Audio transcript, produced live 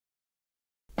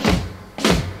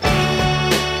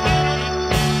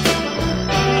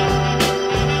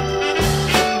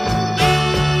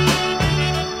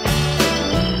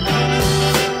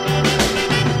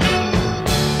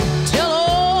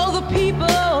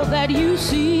that you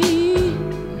see,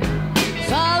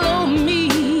 follow me.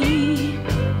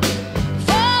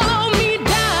 Follow me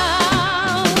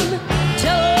down.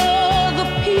 Tell all the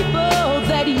people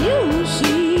that you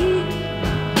see,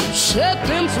 set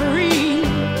them free.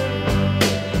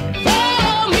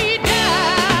 Follow me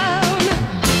down.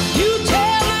 You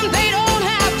tell them they don't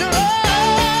have to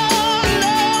run.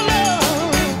 No, no.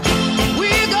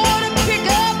 We're gonna pick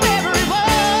up everyone.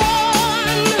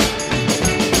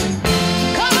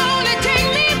 Come on and take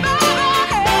me by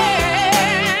the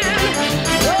hand.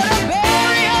 Gonna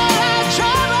bury all our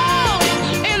trouble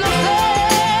in the sand.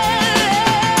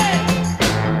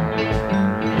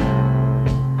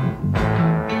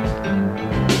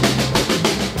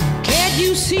 Can't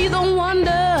you see the wonder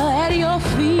at your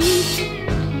feet?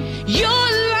 Your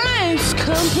life's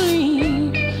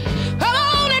complete. Come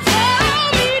on and follow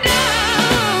me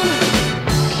down.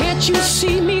 Can't you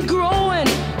see me growing?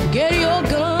 Get your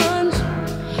guns.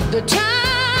 The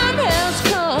time has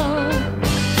come.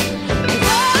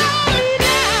 Follow me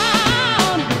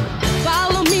down.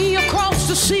 Follow me across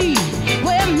the sea,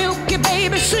 where milky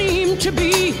babies seem to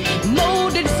be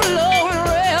molded for low and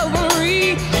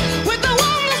revelry. With the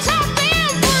one that's out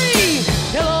there free.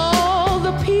 Tell all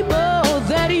the people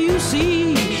that you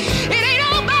see, it ain't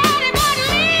nobody but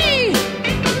me.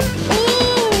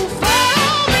 Ooh,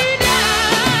 follow me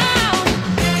down.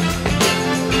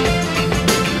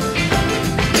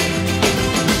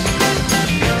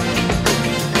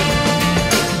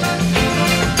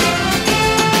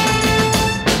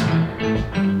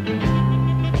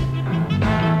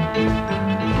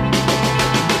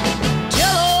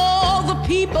 Tell all the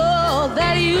people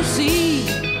that you see,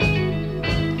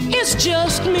 it's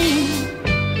just me.